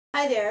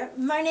Hi there,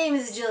 my name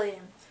is Gylliayn.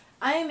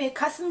 I am a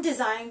custom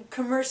design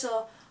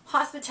commercial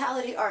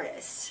hospitality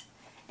artist.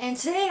 And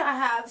today I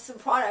have some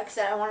products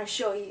that I want to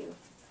show you.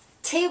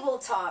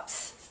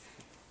 Tabletops.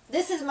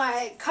 This is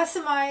my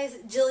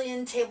customized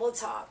Gylliayn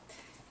tabletop.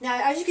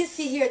 Now as you can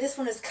see here, this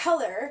one is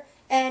color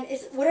and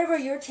it's whatever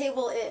your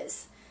table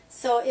is.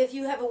 So if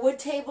you have a wood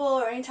table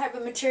or any type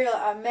of material,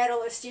 a metal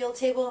or steel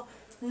table,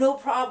 no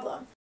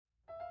problem.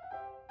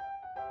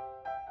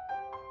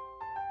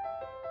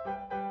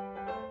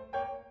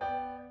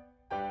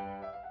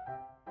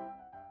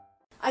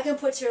 I can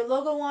put your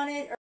logo on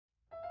it.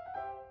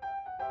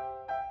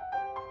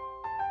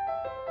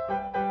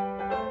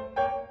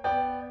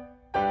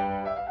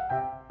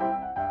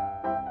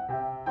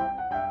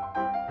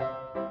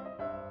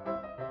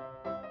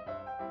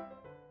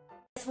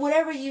 It's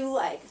whatever you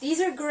like. These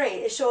are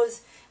great. It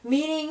shows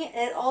meaning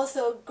and it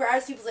also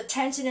grabs people's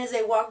attention as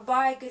they walk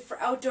by. Good for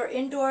outdoor,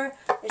 indoor.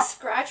 It's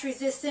scratch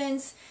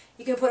resistance.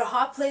 You can put a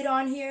hot plate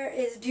on here.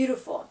 It's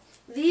beautiful.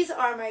 These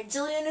are my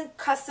Gylliayn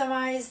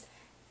customized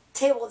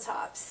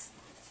tabletops.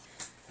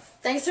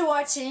 Thanks for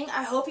watching.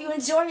 I hope you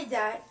enjoyed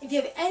that. If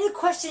you have any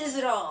questions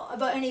at all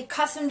about any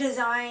custom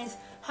designs,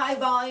 high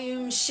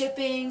volume,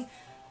 shipping,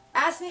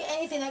 ask me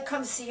anything that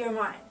comes to your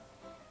mind.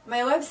 My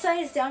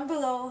website is down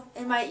below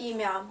and my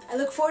email. I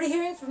look forward to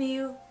hearing from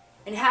you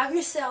and have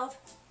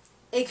yourself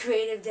a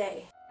creative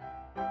day.